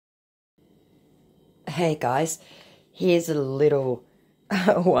Hey guys, here's a little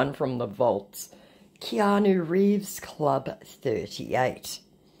one from the vaults. Keanu Reeves Club 38.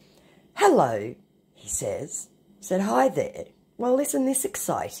 Hello, he says. Said, hi there. Well, isn't this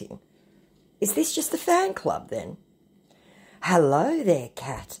exciting? Is this just a fan club then? Hello there,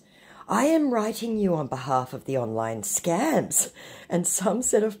 Kat. I am writing you on behalf of the online scams and some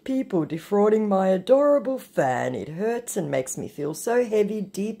set of people defrauding my adorable fan. It hurts and makes me feel so heavy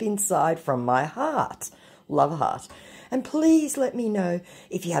deep inside from my heart. Love heart. And please let me know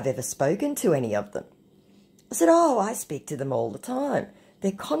if you have ever spoken to any of them. I said, oh, I speak to them all the time.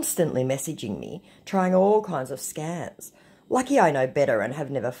 They're constantly messaging me, trying all kinds of scams. Lucky I know better and have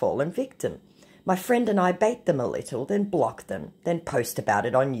never fallen victim. My friend and I bait them a little, then block them, then post about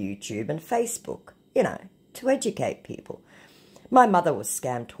it on YouTube and Facebook, to educate people. My mother was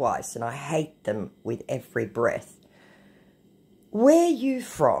scammed twice and I hate them with every breath. Where you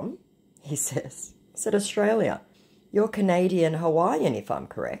from? He says. I said, Australia. You're Canadian Hawaiian, if I'm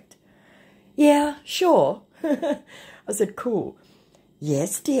correct. Yeah, sure. I said, cool.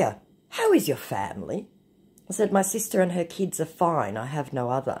 Yes, dear. How is your family? I said, my sister and her kids are fine. I have no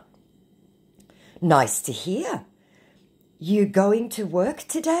other. Nice to hear. You going to work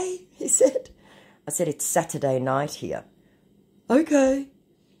today? He said. I said, it's Saturday night here. Okay.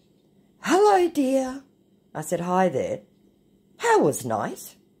 Hello, dear. I said, hi there. How was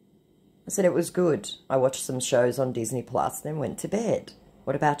night? I said, it was good. I watched some shows on Disney Plus, then went to bed.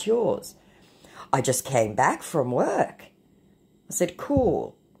 What about yours? I just came back from work. I said,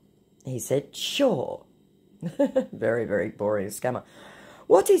 cool. He said, sure. Very, very boring scammer.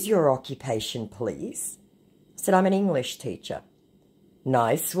 What is your occupation, please? I said, I'm an English teacher.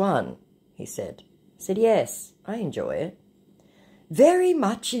 Nice one, he said. I said, yes, I enjoy it. Very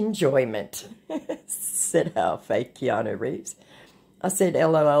much enjoyment, said our fake Keanu Reeves. I said,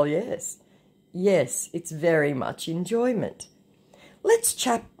 LOL, yes. Yes, it's very much enjoyment. Let's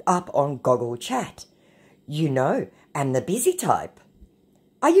chat up on Goggle Chat. I'm the busy type.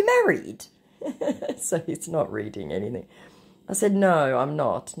 Are you married? So he's not reading anything. I said, no, I'm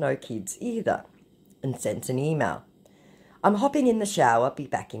not. No kids either. And sent an email. I'm hopping in the shower. Be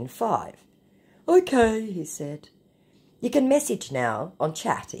back in 5. Okay, he said. You can message now on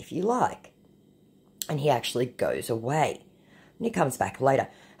chat if you like. And he actually goes away. And he comes back later.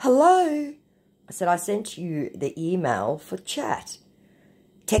 Hello? I said, I sent you the email for chat.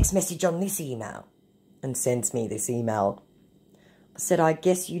 Text message on this email. And sends me this email. I said, I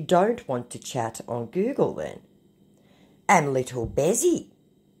guess you don't want to chat on Google then. Am little Bezzy.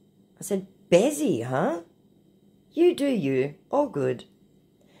 I said, Bezzy, huh? You do you. All good.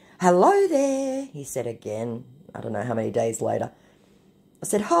 Hello there, he said again. I don't know how many days later. I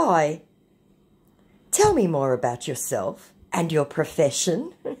said, hi. Tell me more about yourself and your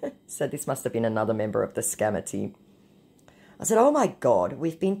profession. So this must have been another member of the scammer team. I said, oh my God,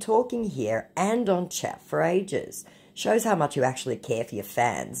 we've been talking here and on chat for ages. Shows how much you actually care for your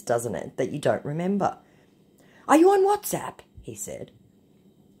fans, doesn't it, that you don't remember. Are you on WhatsApp? He said.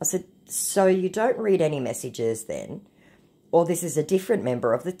 I said, so you don't read any messages then? Or this is a different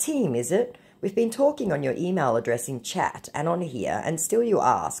member of the team, is it? We've been talking on your email address in chat and on here, and still you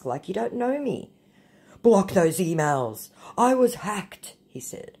ask like you don't know me. Block those emails. I was hacked, he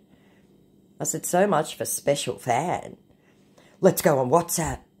said. I said, so much for special fan. Let's go on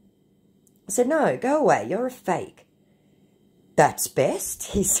WhatsApp. I said, no, go away. You're a fake. That's best,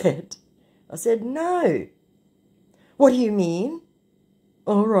 he said. I said, no. What do you mean?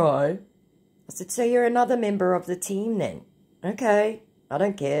 All right. I said, so you're another member of the team then? Okay, I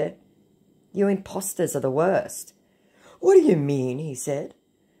don't care. You imposters are the worst. What do you mean, he said.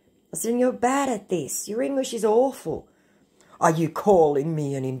 I said, you're bad at this. Your English is awful. Are you calling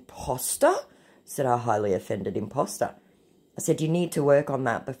me an imposter? Said our highly offended imposter. I said, you need to work on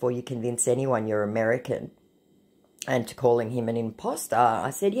that before you convince anyone you're American. And to calling him an imposter,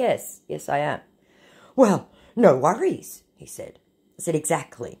 I said, yes, I am. Well, no worries, he said. I said,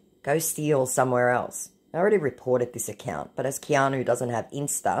 exactly. Go steal somewhere else. I already reported this account, but as Keanu doesn't have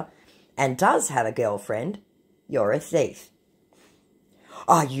Insta and does have a girlfriend, you're a thief.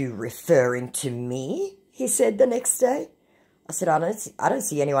 Are you referring to me? He said the next day. I said, I don't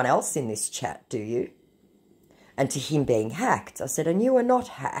see anyone else in this chat, do you? And to him being hacked, I said, and you are not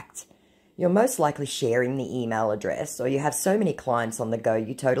hacked. You're most likely sharing the email address, or you have so many clients on the go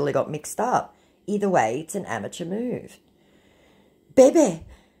you totally got mixed up. Either way, it's an amateur move. Bebe,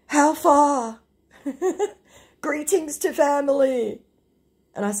 how far? Greetings to family.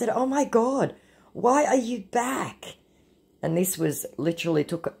 And I said, oh my God, why are you back? And this was literally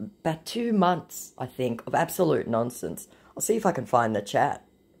took about 2 months, I think, of absolute nonsense. I'll see if I can find the chat.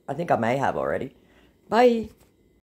 I think I may have already. Bye.